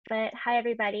but hi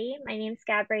everybody. My name's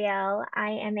Gabrielle.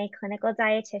 I am a clinical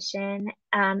dietitian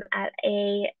at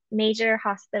a major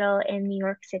hospital in New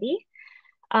York City.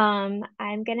 I'm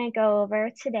going to go over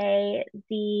today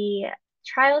the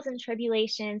trials and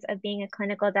tribulations of being a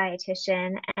clinical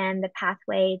dietitian and the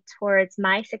pathway towards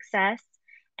my success,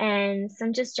 and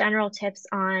some just general tips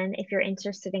on if you're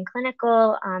interested in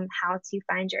clinical, how to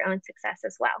find your own success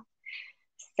as well.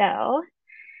 So,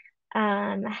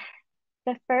 um,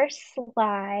 the first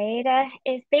slide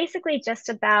is basically just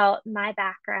about my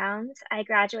background. I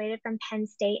graduated from Penn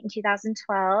State in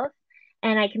 2012,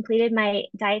 and I completed my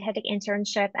dietetic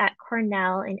internship at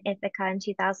Cornell in Ithaca in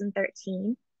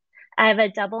 2013. I have a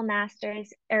double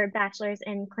master's or bachelor's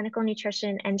in clinical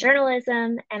nutrition and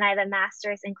journalism, and I have a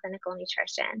master's in clinical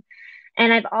nutrition.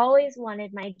 And I've always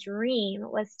wanted, my dream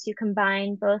was to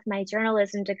combine both my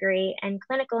journalism degree and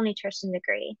clinical nutrition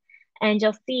degree. And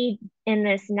you'll see in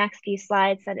this next few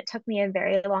slides that it took me a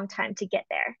very long time to get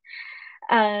there.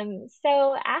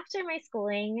 So after my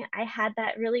schooling, I had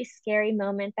that really scary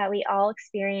moment that we all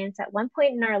experience at one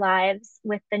point in our lives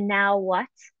with the now what.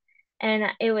 And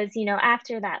it was,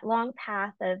 after that long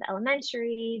path of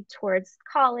elementary towards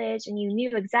college, and you knew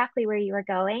exactly where you were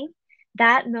going,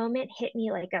 that moment hit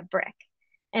me like a brick.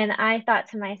 And I thought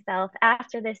to myself,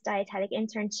 after this dietetic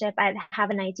internship, I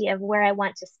have an idea of where I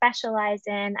want to specialize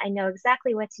in. I know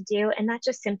exactly what to do. And that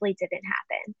just simply didn't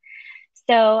happen.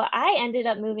 So I ended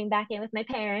up moving back in with my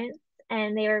parents,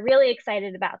 and they were really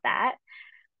excited about that,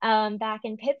 back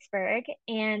in Pittsburgh.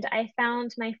 And I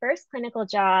found my first clinical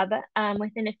job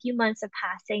within a few months of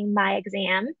passing my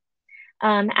exam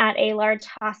at a large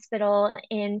hospital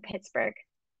in Pittsburgh.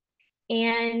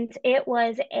 And it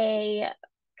was a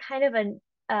kind of a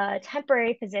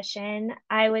temporary position.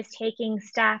 I was taking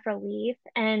staff relief,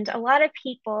 and a lot of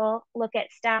people look at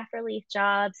staff relief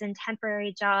jobs and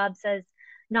temporary jobs as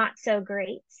not so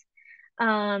great.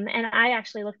 And I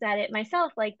actually looked at it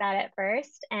myself like that at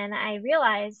first, and I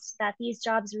realized that these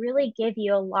jobs really give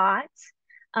you a lot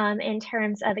in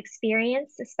terms of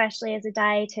experience, especially as a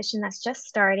dietitian that's just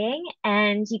starting,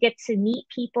 and you get to meet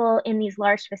people in these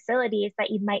large facilities that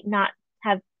you might not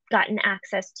have gotten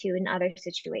access to in other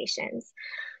situations.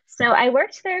 So I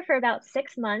worked there for about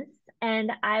 6 months,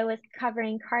 and I was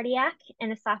covering cardiac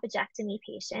and esophagectomy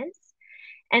patients.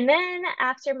 And then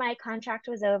after my contract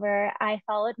was over, I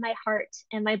followed my heart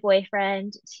and my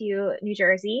boyfriend to New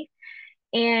Jersey.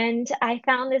 And I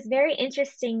found this very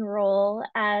interesting role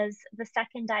as the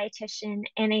second dietitian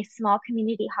in a small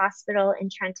community hospital in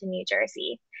Trenton, New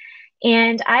Jersey.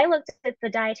 And I looked at the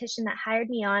dietitian that hired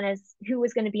me on as who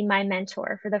was going to be my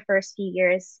mentor for the first few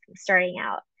years starting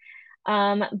out.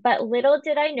 But little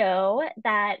did I know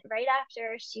that right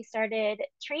after she started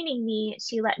training me,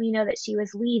 she let me know that she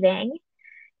was leaving.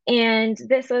 And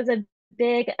this was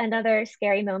another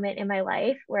scary moment in my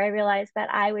life where I realized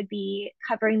that I would be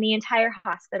covering the entire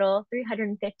hospital,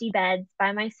 350 beds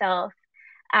by myself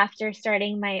after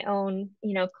starting my own,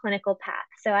 clinical path.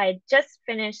 So I just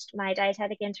finished my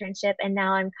dietetic internship, and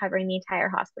now I'm covering the entire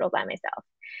hospital by myself.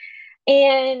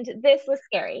 And this was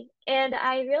scary. And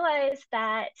I realized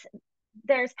that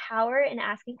there's power in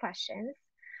asking questions.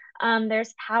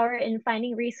 There's power in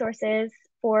finding resources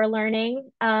for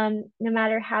learning, no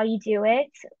matter how you do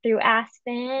it, through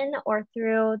Aspen or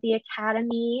through the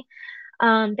academy.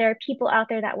 There are people out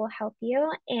there that will help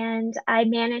you. And I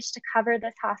managed to cover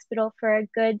this hospital for a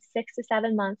good 6 to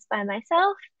 7 months by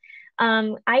myself.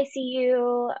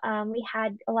 ICU, we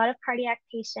had a lot of cardiac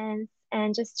patients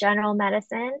and just general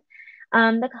medicine.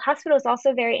 The hospital is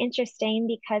also very interesting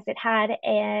because it had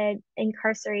an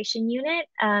incarceration unit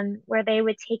where they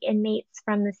would take inmates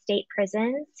from the state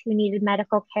prisons who needed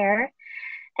medical care.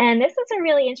 And this was a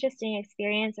really interesting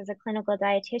experience as a clinical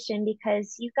dietitian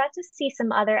because you got to see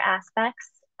some other aspects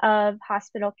of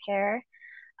hospital care.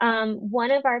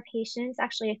 One of our patients,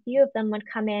 actually, a few of them would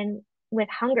come in with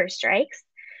hunger strikes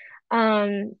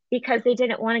because they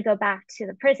didn't want to go back to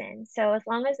the prison. So as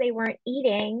long as they weren't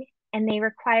eating and they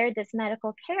required this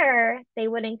medical care, they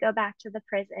wouldn't go back to the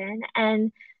prison.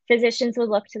 And physicians would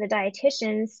look to the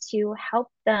dietitians to help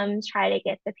them try to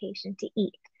get the patient to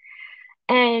eat.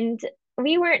 And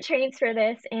we weren't trained for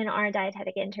this in our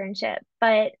dietetic internship,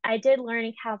 but I did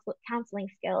learn counseling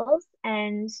skills.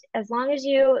 And as long as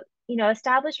you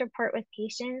establish rapport with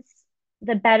patients,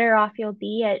 the better off you'll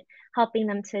be at helping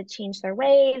them to change their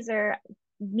ways or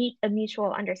meet a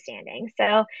mutual understanding.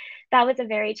 So that was a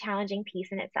very challenging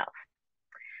piece in itself.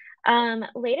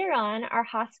 Later on, our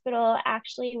hospital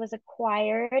actually was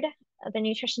acquired, the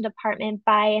nutrition department,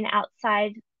 by an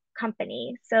outside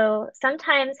company. So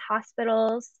sometimes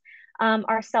hospitals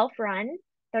are self-run,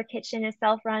 their kitchen is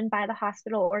self-run by the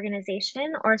hospital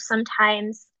organization, or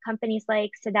sometimes companies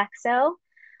like Sodexo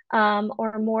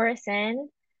or Morrison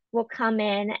will come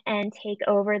in and take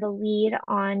over the lead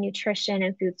on nutrition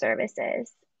and food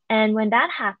services. And when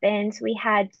that happened, we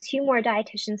had two more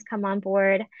dietitians come on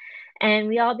board, and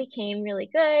we all became really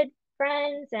good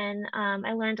friends, and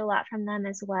I learned a lot from them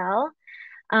as well.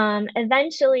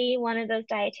 Eventually, one of those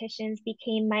dietitians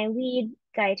became my lead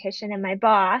dietitian and my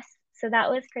boss. So that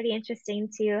was pretty interesting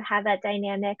to have that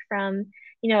dynamic from,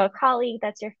 a colleague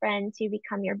that's your friend to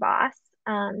become your boss.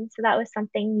 So that was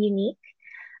something unique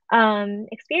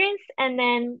experience. And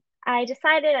then I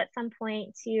decided at some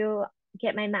point to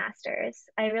get my master's.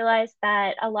 I realized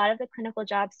that a lot of the clinical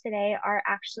jobs today are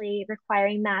actually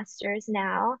requiring masters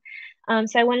now.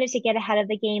 So I wanted to get ahead of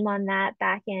the game on that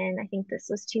back in, I think this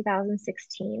was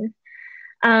 2016.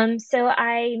 So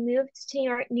I moved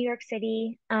to New York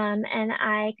City, and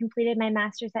I completed my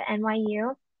master's at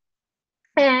NYU.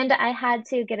 And I had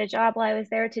to get a job while I was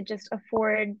there to just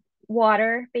afford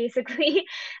water, basically.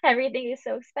 Everything is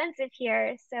so expensive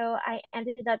here. So I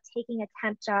ended up taking a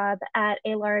temp job at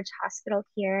a large hospital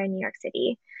here in New York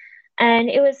City. And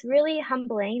it was really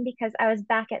humbling because I was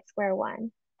back at square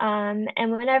one. And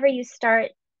whenever you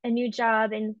start a new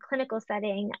job in clinical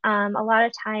setting, a lot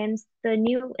of times the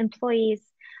new employees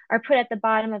are put at the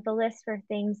bottom of the list for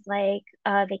things like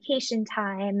vacation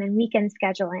time and weekend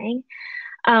scheduling.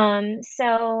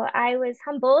 So I was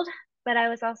humbled, but I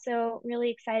was also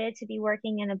really excited to be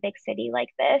working in a big city like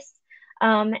this.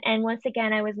 And once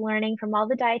again, I was learning from all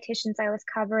the dietitians I was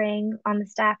covering on the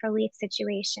staff relief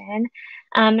situation.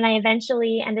 And I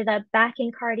eventually ended up back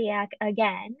in cardiac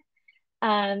again.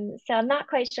 So I'm not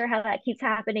quite sure how that keeps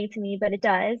happening to me, but it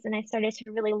does. And I started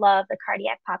to really love the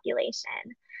cardiac population.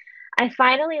 I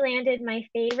finally landed my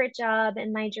favorite job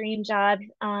and my dream job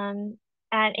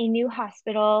at a new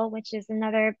hospital, which is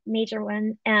another major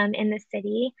one in the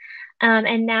city.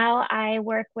 And now I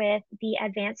work with the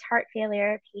advanced heart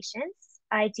failure patients.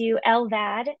 I do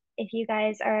LVAD, if you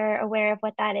guys are aware of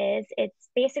what that is. It's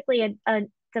basically a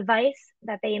device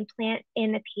that they implant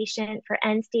in the patient for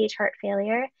end stage heart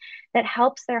failure that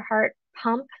helps their heart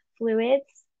pump fluids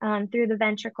through the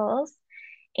ventricles.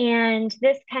 And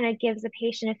this kind of gives the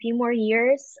patient a few more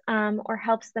years or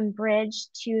helps them bridge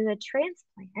to the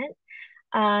transplant.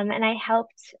 And I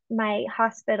helped my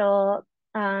hospital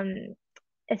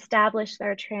establish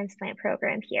their transplant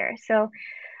program here. So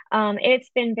it's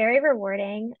been very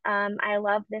rewarding. I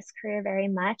love this career very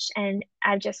much. And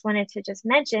I just wanted to just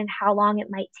mention how long it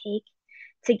might take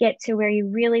to get to where you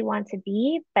really want to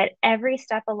be. But every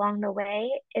step along the way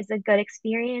is a good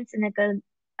experience and a good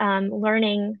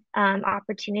learning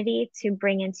opportunity to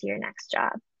bring into your next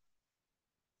job.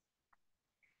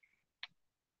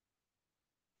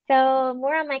 So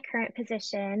more on my current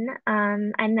position,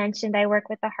 I mentioned I work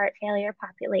with the heart failure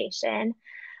population.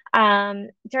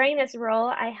 During this role,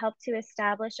 I helped to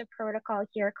establish a protocol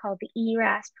here called the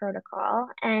ERAS protocol.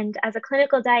 And as a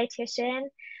clinical dietitian,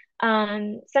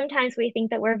 sometimes we think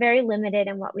that we're very limited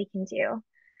in what we can do.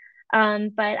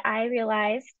 But I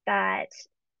realized that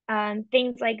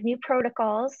things like new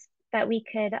protocols that we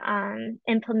could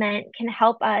implement can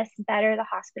help us better the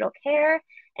hospital care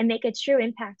and make a true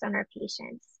impact on our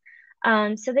patients.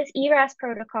 So this ERAS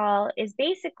protocol is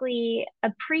basically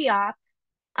a pre-op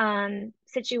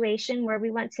situation where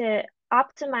we want to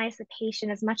optimize the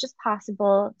patient as much as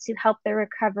possible to help their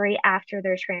recovery after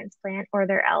their transplant or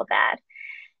their LVAD.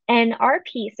 And our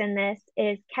piece in this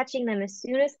is catching them as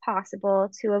soon as possible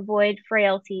to avoid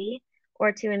frailty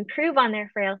or to improve on their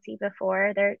frailty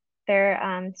before their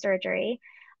surgery.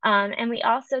 And we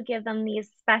also give them these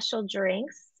special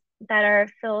drinks that are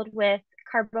filled with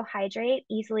carbohydrate,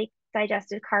 easily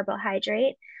digested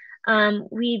carbohydrate.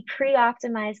 We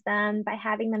pre-optimize them by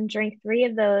having them drink 3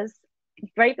 of those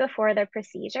right before their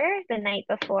procedure, the night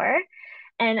before.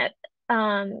 And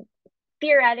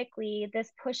theoretically,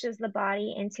 this pushes the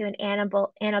body into an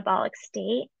anabolic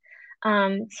state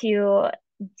to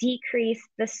decrease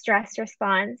the stress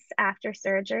response after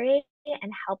surgery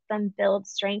and help them build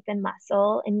strength and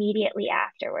muscle immediately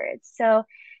afterwards. So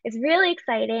it's really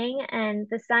exciting, and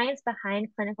the science behind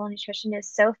clinical nutrition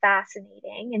is so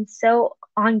fascinating and so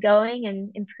ongoing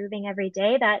and improving every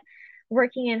day that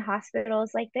working in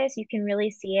hospitals like this, you can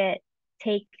really see it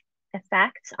take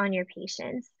effect on your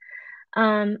patients.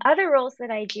 Other roles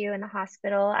that I do in the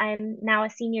hospital, I'm now a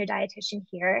senior dietitian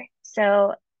here.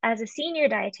 So as a senior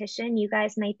dietitian, you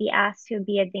guys might be asked to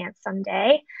be advanced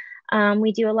someday.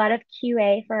 We do a lot of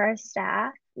QA for our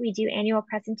staff. We do annual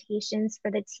presentations for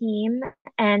the team,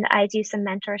 and I do some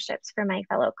mentorships for my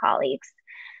fellow colleagues.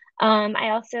 I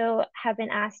also have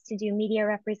been asked to do media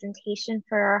representation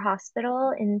for our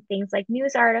hospital in things like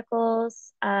news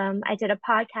articles. I did a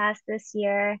podcast this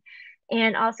year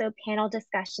and also panel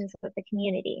discussions with the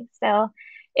community. So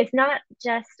it's not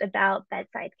just about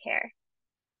bedside care.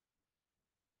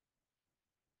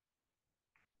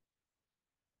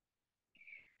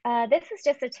 This is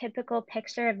just a typical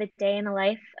picture of the day in the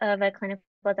life of a clinical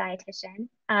dietitian.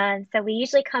 So we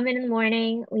usually come in the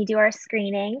morning, we do our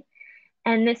screening,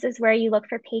 and this is where you look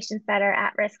for patients that are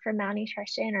at risk for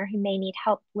malnutrition or who may need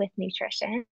help with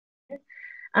nutrition.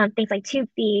 Things like tube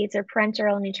feeds or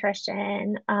parenteral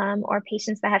nutrition, or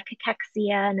patients that have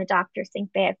cachexia and the doctors think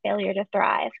they have failure to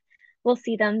thrive. We'll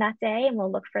see them that day and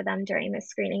we'll look for them during the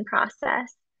screening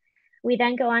process. We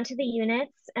then go on to the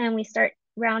units and we start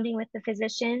rounding with the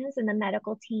physicians and the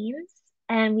medical teams.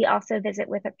 And we also visit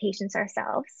with the patients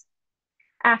ourselves.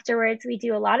 Afterwards, we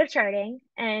do a lot of charting,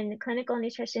 and clinical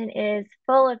nutrition is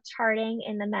full of charting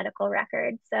in the medical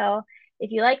record. So if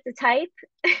you like to type,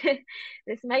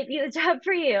 this might be the job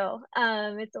for you.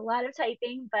 It's a lot of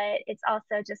typing, but it's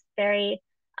also just very,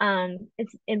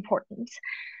 it's important.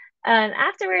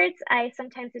 Afterwards, I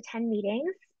sometimes attend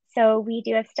meetings. So we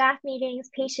do have staff meetings,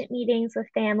 patient meetings with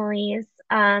families.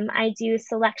 I do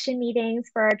selection meetings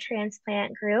for our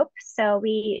transplant group. So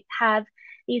we have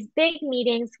these big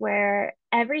meetings where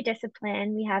every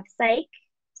discipline, we have psych,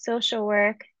 social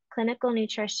work, clinical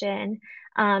nutrition,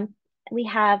 we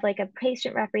have like a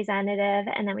patient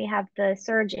representative, and then we have the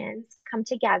surgeons come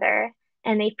together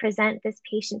and they present this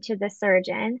patient to the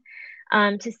surgeon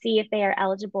to see if they are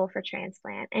eligible for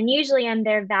transplant. And usually I'm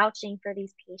there vouching for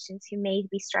these patients who may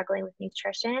be struggling with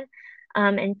nutrition,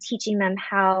 and teaching them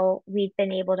how we've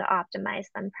been able to optimize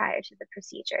them prior to the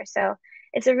procedure. So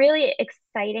it's a really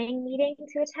exciting meeting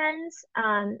to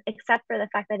attend, except for the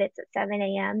fact that it's at 7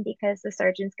 a.m. because the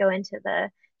surgeons go into the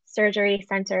surgery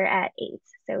center at 8.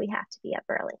 So we have to be up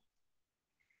early.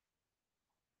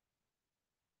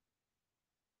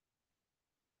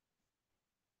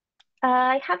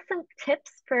 I have some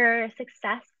tips for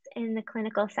success in the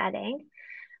clinical setting.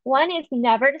 One is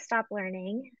never to stop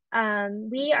learning.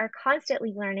 We are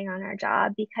constantly learning on our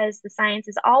job because the science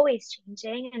is always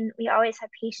changing, and we always have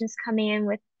patients coming in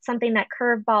with something that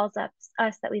curveballs up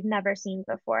us that we've never seen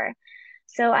before.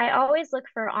 So I always look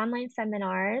for online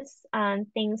seminars,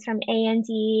 things from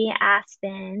A&D,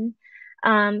 Aspen,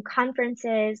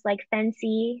 conferences like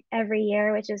FENCI every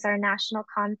year, which is our national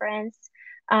conference,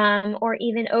 or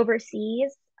even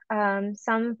overseas.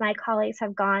 Some of my colleagues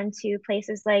have gone to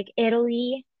places like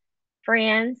Italy,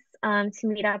 France, to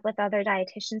meet up with other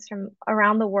dietitians from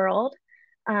around the world.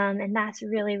 And that's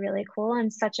really, really cool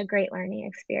and such a great learning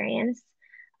experience.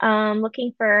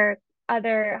 Looking for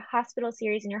other hospital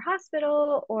series in your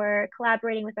hospital or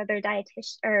collaborating with other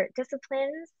dietitian or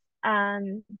disciplines,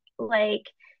 like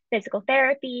physical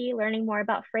therapy, learning more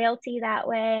about frailty that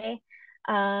way,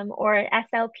 or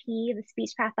SLP, the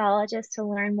speech pathologist, to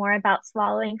learn more about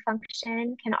swallowing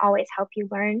function can always help you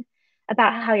learn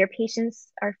about how your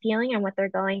patients are feeling and what they're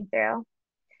going through.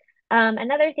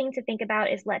 Another thing to think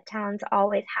about is letdowns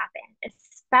always happen,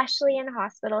 especially in a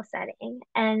hospital setting.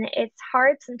 And it's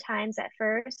hard sometimes at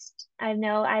first. I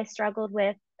know I struggled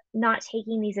with not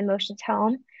taking these emotions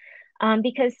home,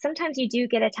 because sometimes you do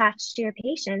get attached to your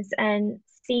patients, and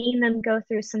seeing them go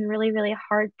through some really, really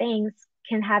hard things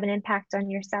can have an impact on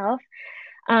yourself.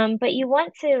 But you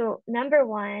want to, number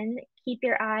one, keep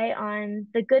your eye on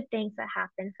the good things that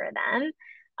happen for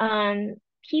them.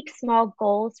 Keep small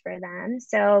goals for them.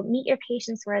 So meet your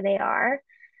patients where they are.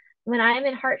 When I'm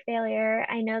in heart failure,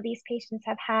 I know these patients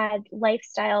have had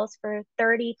lifestyles for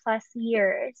 30 plus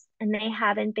years and they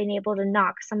haven't been able to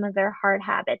knock some of their hard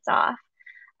habits off.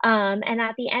 And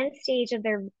at the end stage of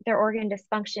their organ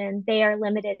dysfunction, they are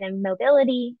limited in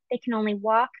mobility. They can only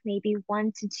walk maybe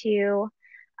 1 to 2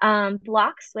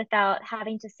 blocks without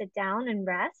having to sit down and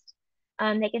rest.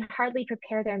 They can hardly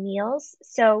prepare their meals.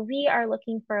 So we are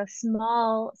looking for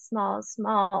small, small,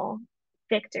 small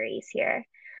victories here.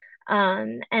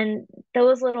 And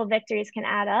those little victories can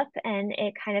add up, and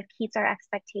it kind of keeps our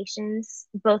expectations,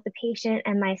 both the patient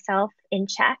and myself, in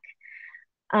check.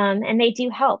 And they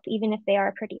do help, even if they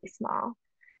are pretty small.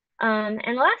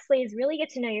 And lastly is really get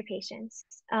to know your patients.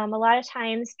 A lot of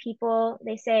times people,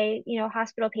 they say,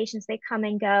 hospital patients, they come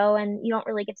and go and you don't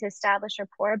really get to establish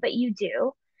rapport, but you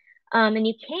do. And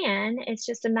you can. It's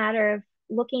just a matter of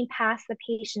looking past the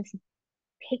patient's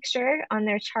picture on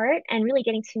their chart and really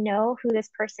getting to know who this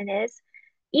person is.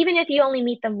 Even if you only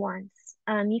meet them once,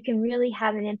 you can really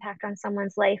have an impact on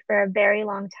someone's life for a very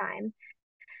long time.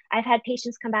 I've had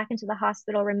patients come back into the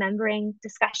hospital remembering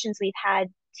discussions we've had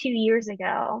 2 years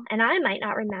ago, and I might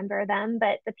not remember them,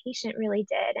 but the patient really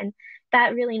did. And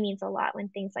that really means a lot when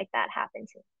things like that happen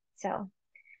to. So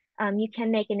you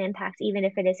can make an impact even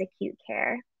if it is acute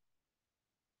care.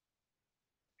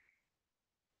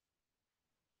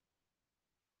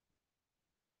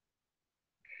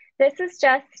 This is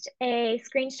just a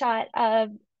screenshot of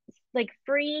like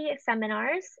free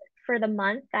seminars for the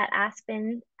month that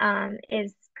Aspen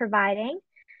is providing.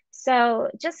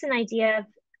 So just an idea of,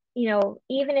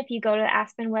 even if you go to the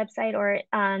Aspen website or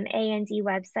A&D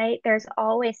website, there's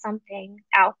always something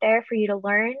out there for you to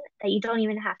learn that you don't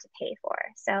even have to pay for.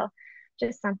 So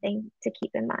just something to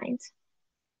keep in mind.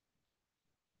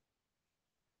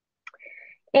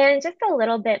 And just a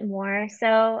little bit more.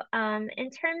 So, in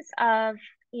terms of,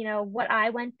 what I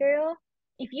went through,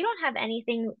 if you don't have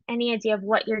any idea of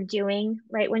what you're doing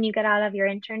right when you get out of your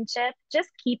internship, just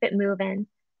keep it moving.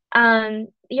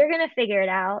 You're gonna figure it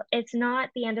out. It's not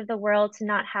the end of the world to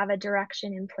not have a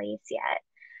direction in place yet.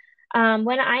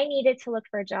 When I needed to look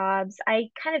for jobs, I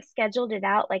kind of scheduled it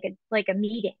out like a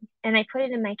meeting, and I put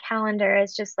it in my calendar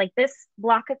as just like this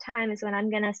block of time is when I'm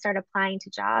gonna start applying to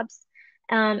jobs.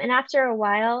 And after a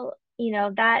while,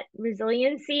 that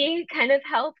resiliency kind of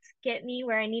helped get me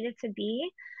where I needed to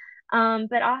be.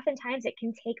 But oftentimes it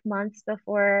can take months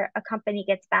before a company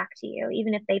gets back to you,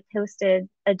 even if they posted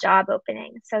a job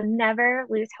opening. So never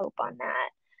lose hope on that.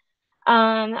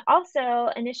 Also,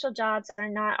 initial jobs are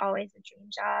not always a dream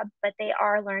job, but they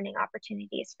are learning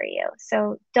opportunities for you.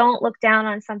 So don't look down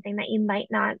on something that you might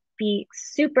not be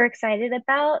super excited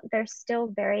about. There's still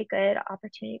very good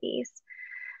opportunities.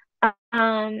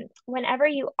 Whenever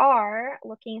you are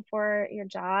looking for your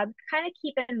job, kind of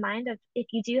keep in mind of if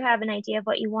you do have an idea of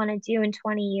what you want to do in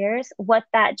 20 years, what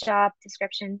that job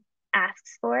description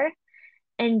asks for,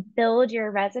 and build your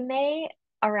resume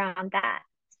around that.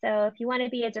 So if you want to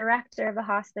be a director of a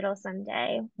hospital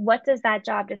someday, what does that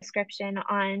job description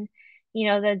on,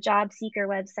 the job seeker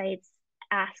websites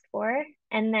ask for?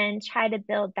 And then try to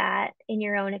build that in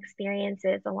your own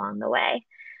experiences along the way.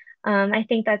 I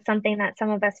think that's something that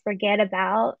some of us forget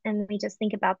about and we just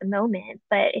think about the moment.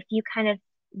 But if you kind of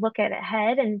look at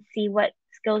ahead and see what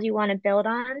skills you want to build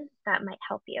on, that might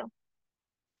help you.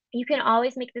 You can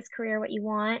always make this career what you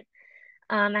want.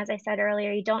 As I said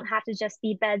earlier, you don't have to just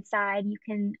be bedside. You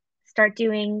can start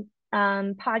doing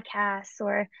podcasts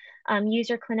or use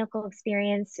your clinical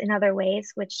experience in other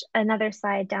ways, which another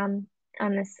slide down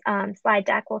on this slide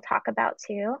deck we'll talk about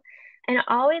too. And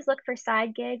always look for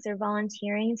side gigs or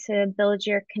volunteering to build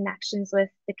your connections with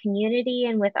the community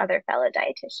and with other fellow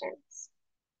dietitians.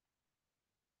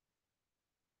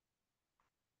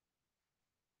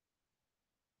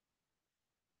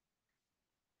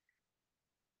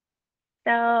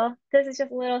 So this is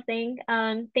just a little thing.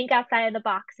 Think outside of the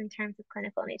box in terms of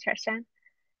clinical nutrition.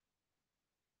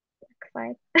 Next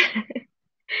slide.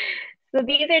 So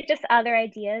these are just other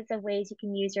ideas of ways you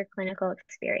can use your clinical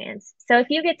experience. So if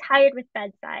you get tired with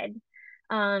bedside,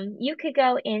 you could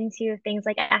go into things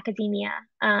like academia.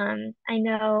 I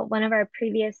know one of our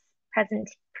previous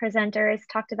presenters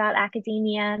talked about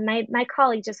academia. My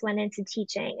colleague just went into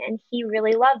teaching and he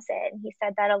really loves it. And he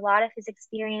said that a lot of his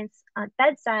experience on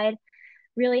bedside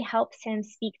really helps him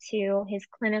speak to his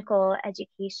clinical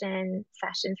education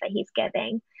sessions that he's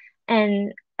giving.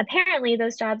 And apparently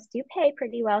those jobs do pay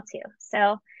pretty well too.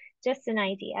 So just an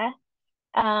idea.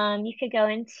 You could go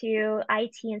into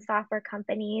IT and software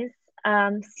companies.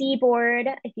 Seaboard,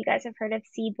 if you guys have heard of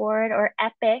Seaboard or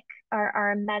Epic, are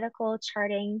our medical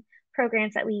charting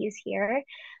programs that we use here.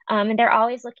 And they're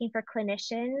always looking for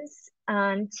clinicians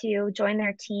to join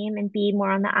their team and be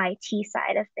more on the IT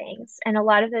side of things. And a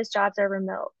lot of those jobs are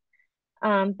remote.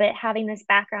 But having this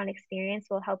background experience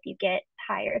will help you get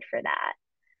hired for that.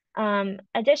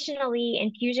 Additionally,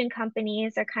 infusion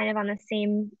companies are kind of on the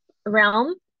same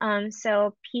realm.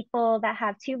 So people that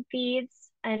have tube feeds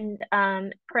and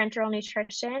parenteral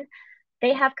nutrition,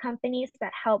 they have companies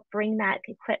that help bring that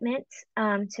equipment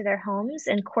to their homes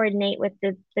and coordinate with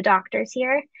the doctors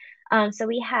here. So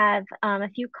we have a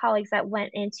few colleagues that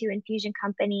went into infusion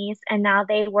companies and now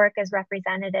they work as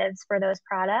representatives for those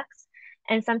products.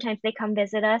 And sometimes they come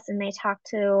visit us and they talk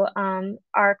to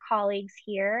our colleagues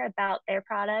here about their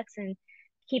products and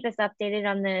keep us updated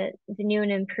on the new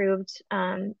and improved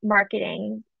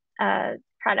marketing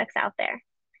products out there.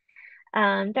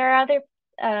 There are other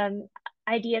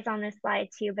ideas on this slide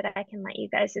too, but I can let you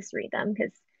guys just read them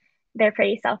because they're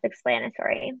pretty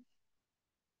self-explanatory.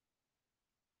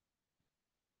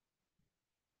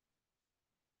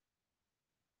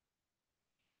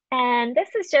 And this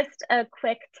is just a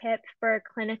quick tip for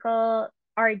clinical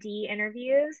RD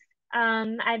interviews.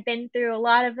 I've been through a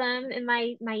lot of them in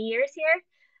my years here.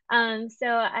 So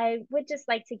I would just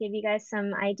like to give you guys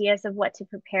some ideas of what to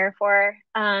prepare for.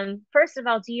 First of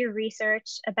all, do your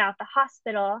research about the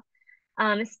hospital,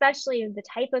 especially the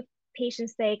type of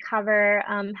patients they cover,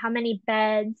 how many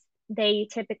beds they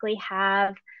typically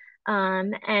have,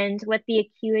 and what the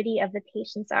acuity of the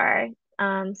patients are.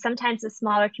 Sometimes the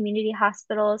smaller community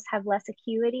hospitals have less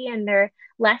acuity and they're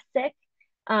less sick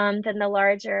than the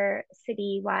larger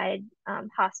citywide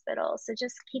hospitals. So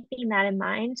just keeping that in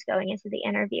mind going into the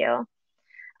interview.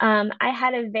 I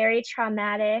had a very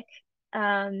traumatic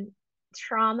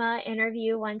trauma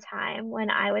interview one time when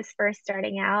I was first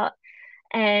starting out,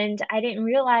 and I didn't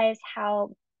realize how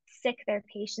sick their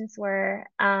patients were.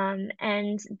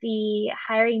 And the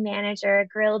hiring manager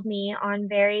grilled me on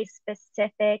very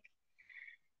specific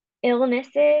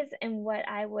illnesses and what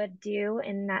I would do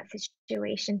in that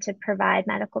situation to provide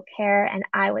medical care, and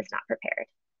I was not prepared.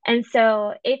 And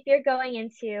so, if you're going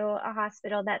into a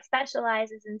hospital that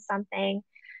specializes in something,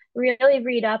 really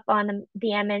read up on the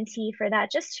MNT for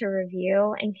that just to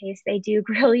review in case they do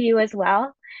grill you as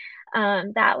well.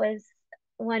 That was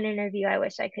one interview I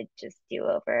wish I could just do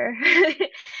over.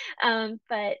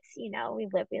 But, we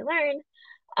live, we learn.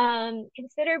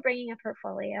 Consider bringing a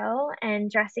portfolio and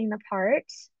dressing the part.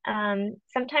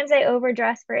 Sometimes I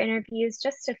overdress for interviews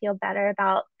just to feel better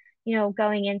about,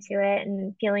 going into it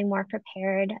and feeling more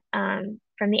prepared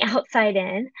from the outside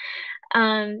in.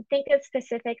 Think of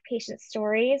specific patient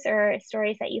stories or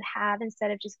stories that you have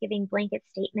instead of just giving blanket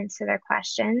statements to their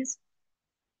questions.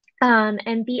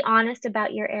 And be honest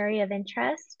about your area of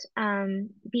interest.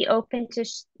 Be open to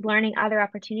learning other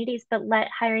opportunities, but let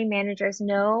hiring managers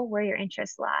know where your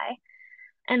interests lie.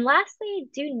 And lastly,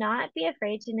 do not be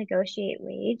afraid to negotiate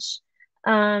wage,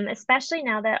 especially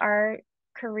now that our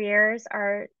careers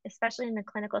are, especially in the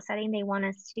clinical setting, they want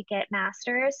us to get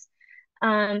masters.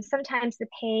 Sometimes the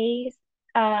pays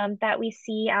that we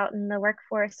see out in the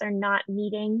workforce are not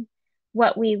meeting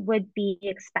what we would be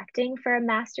expecting for a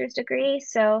master's degree.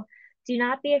 So do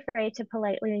not be afraid to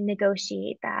politely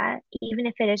negotiate that, even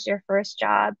if it is your first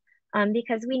job,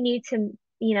 because we need to,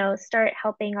 start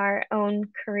helping our own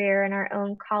career and our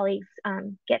own colleagues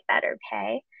get better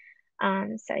pay.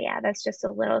 So yeah, that's just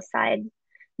a little side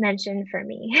mention for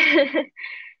me.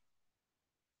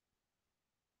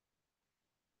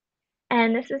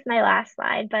 And this is my last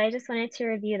slide, but I just wanted to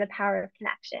review the power of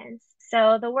connections.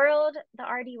 So the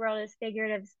RD world is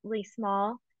figuratively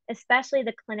small, especially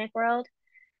the clinic world.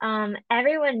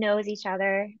 Everyone knows each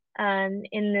other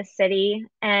in this city,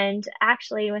 and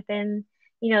actually within,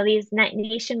 these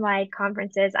nationwide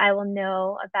conferences, I will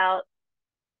know about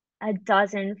a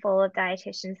dozen full of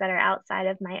dietitians that are outside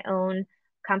of my own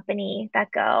company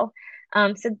that go.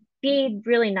 So be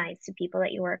really nice to people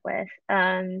that you work with.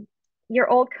 Your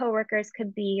old coworkers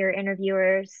could be your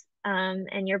interviewers,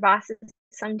 and your bosses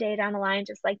someday down the line,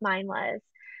 just like mine was.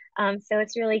 So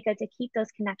it's really good to keep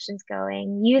those connections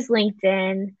going. Use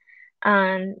LinkedIn.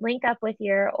 Link up with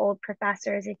your old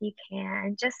professors if you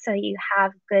can, just so you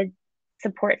have good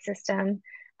support system.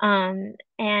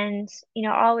 And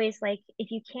always, like,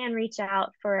 if you can reach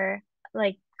out for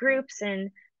like groups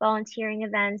and volunteering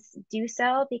events, do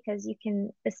so because you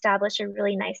can establish a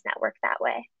really nice network that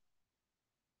way.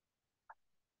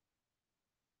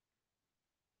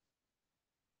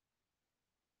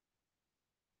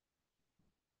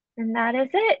 And that is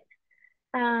it.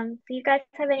 Do you guys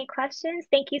have any questions?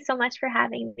 Thank you so much for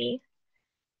having me.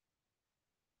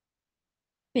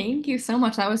 Thank you so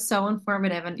much. That was so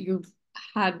informative, and you've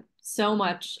had so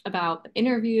much about the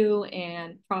interview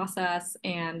and process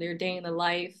and your day in the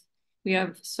life. We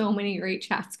have so many great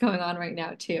chats going on right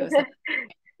now too. So,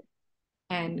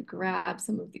 and grab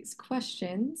some of these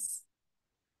questions.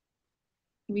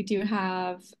 We do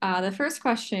have the first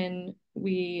question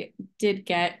we did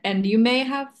get, and you may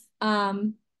have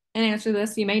an answer to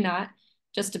this, you may not,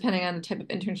 just depending on the type of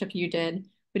internship you did.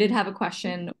 We did have a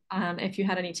question if you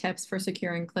had any tips for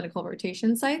securing clinical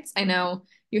rotation sites. I know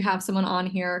you have someone on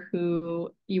here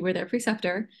who you were their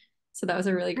preceptor, so that was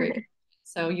a really great.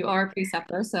 So you are a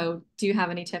preceptor. So do you have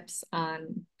any tips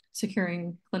on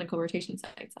securing clinical rotation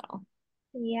sites at all?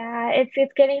 Yeah,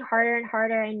 it's getting harder and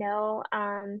harder, I know.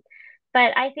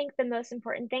 But I think the most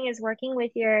important thing is working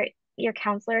with your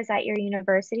counselors at your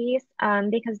universities,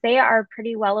 because they are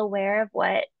pretty well aware of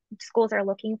what schools are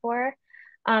looking for.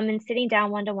 And sitting down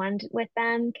one to one with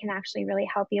them can actually really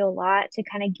help you a lot to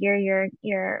kind of gear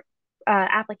your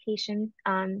application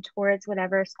towards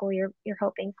whatever school you're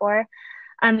hoping for.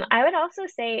 I would also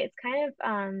say it's kind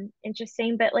of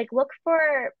interesting, but like look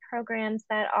for programs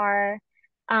that are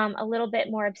a little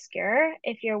bit more obscure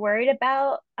if you're worried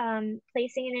about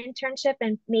placing an internship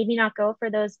and maybe not go for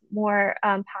those more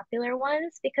popular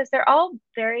ones because they're all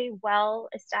very well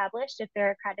established if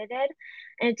they're accredited.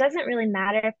 And it doesn't really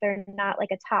matter if they're not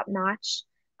like a top-notch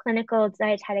clinical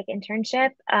dietetic internship.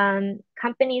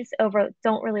 Companies over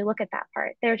don't really look at that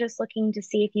part. They're just looking to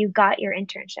see if you got your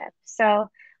internship. So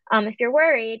if you're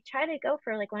worried, try to go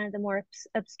for like one of the more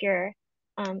obscure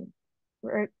um,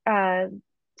 uh,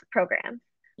 programs.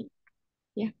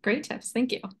 Yeah, great tips.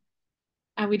 Thank you.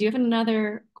 We do have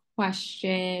another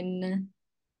question.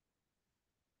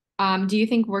 Do you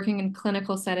think working in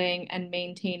clinical setting and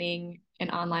maintaining an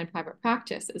online private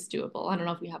practice is doable? I don't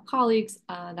know if you have colleagues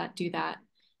that do that.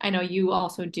 I know you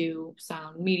also do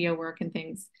some media work and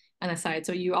things on the side,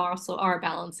 so you also are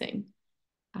balancing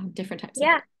different types of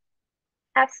Yeah, work.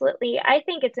 absolutely. I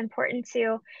think it's important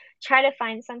to try to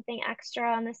find something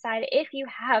extra on the side if you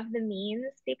have the means,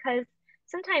 because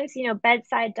sometimes,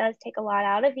 bedside does take a lot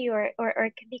out of you, or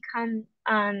it can become,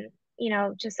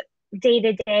 just day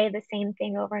to day the same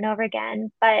thing over and over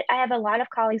again. But I have a lot of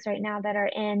colleagues right now that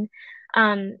are in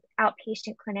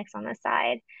outpatient clinics on the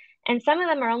side. And some of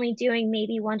them are only doing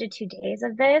maybe 1 to 2 days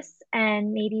of this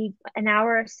and maybe an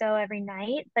hour or so every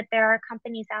night. But there are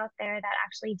companies out there that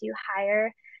actually do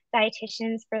hire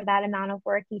dietitians for that amount of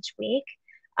work each week.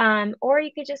 Or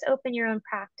you could just open your own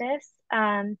practice.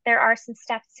 There are some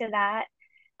steps to that.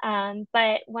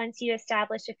 But once you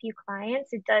establish a few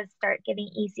clients, it does start getting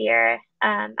easier.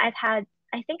 I've had,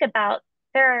 I think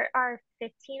there are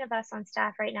 15 of us on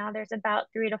staff right now. There's about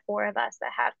 3 to 4 of us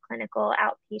that have clinical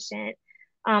outpatient,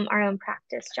 our own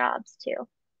practice jobs too.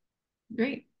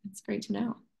 Great. That's great to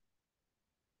know.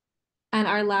 And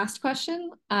our last question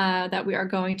that we are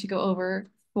going to go over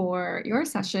for your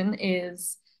session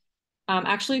is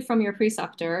actually from your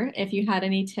preceptor, if you had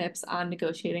any tips on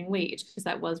negotiating wage, because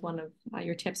that was one of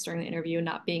your tips during the interview,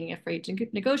 not being afraid to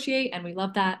negotiate, and we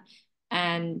love that,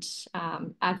 and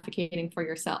advocating for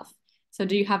yourself. So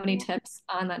do you have any Yeah. tips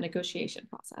on that negotiation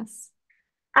process?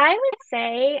 I would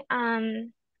say,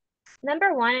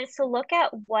 number one is to look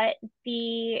at what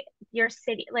your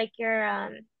city, like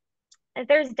if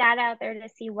there's data out there to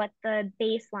see what the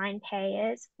baseline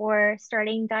pay is for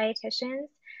starting dietitians.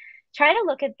 Try to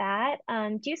look at that.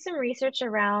 Do some research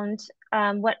around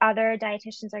what other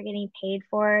dietitians are getting paid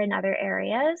for in other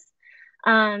areas,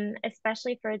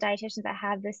 especially for dietitians that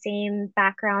have the same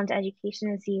background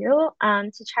education as you,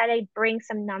 to try to bring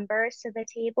some numbers to the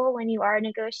table when you are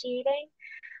negotiating.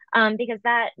 Because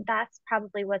that's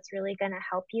probably what's really going to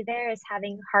help you there is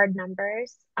having hard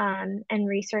numbers and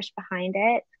research behind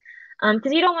it.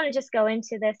 Because you don't want to just go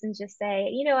into this and just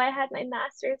say, I had my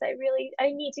master's,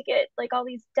 I need to get like all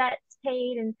these debts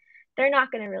paid, and they're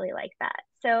not going to really like that.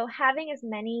 So having as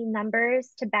many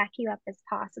numbers to back you up as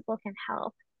possible can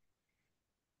help.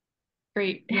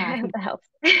 Great. Yeah, I I hope think that helps.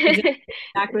 is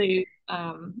exactly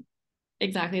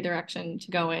exactly direction to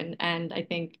go in. And I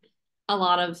think a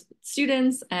lot of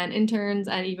students and interns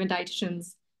and even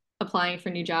dietitians applying for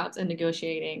new jobs and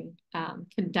negotiating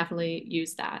can definitely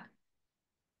use that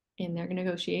in their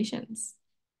negotiations.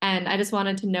 And I just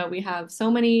wanted to note we have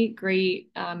so many great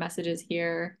messages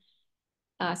here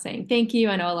saying thank you.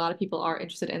 I know a lot of people are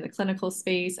interested in the clinical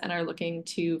space and are looking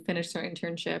to finish their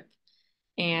internship.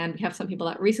 And we have some people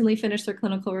that recently finished their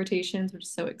clinical rotations, which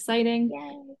is so exciting.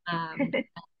 Yay. Um,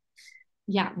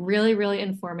 yeah, really, really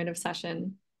informative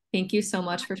session. Thank you so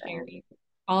much for Awesome. sharing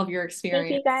all of your Thank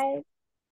you experience. guys.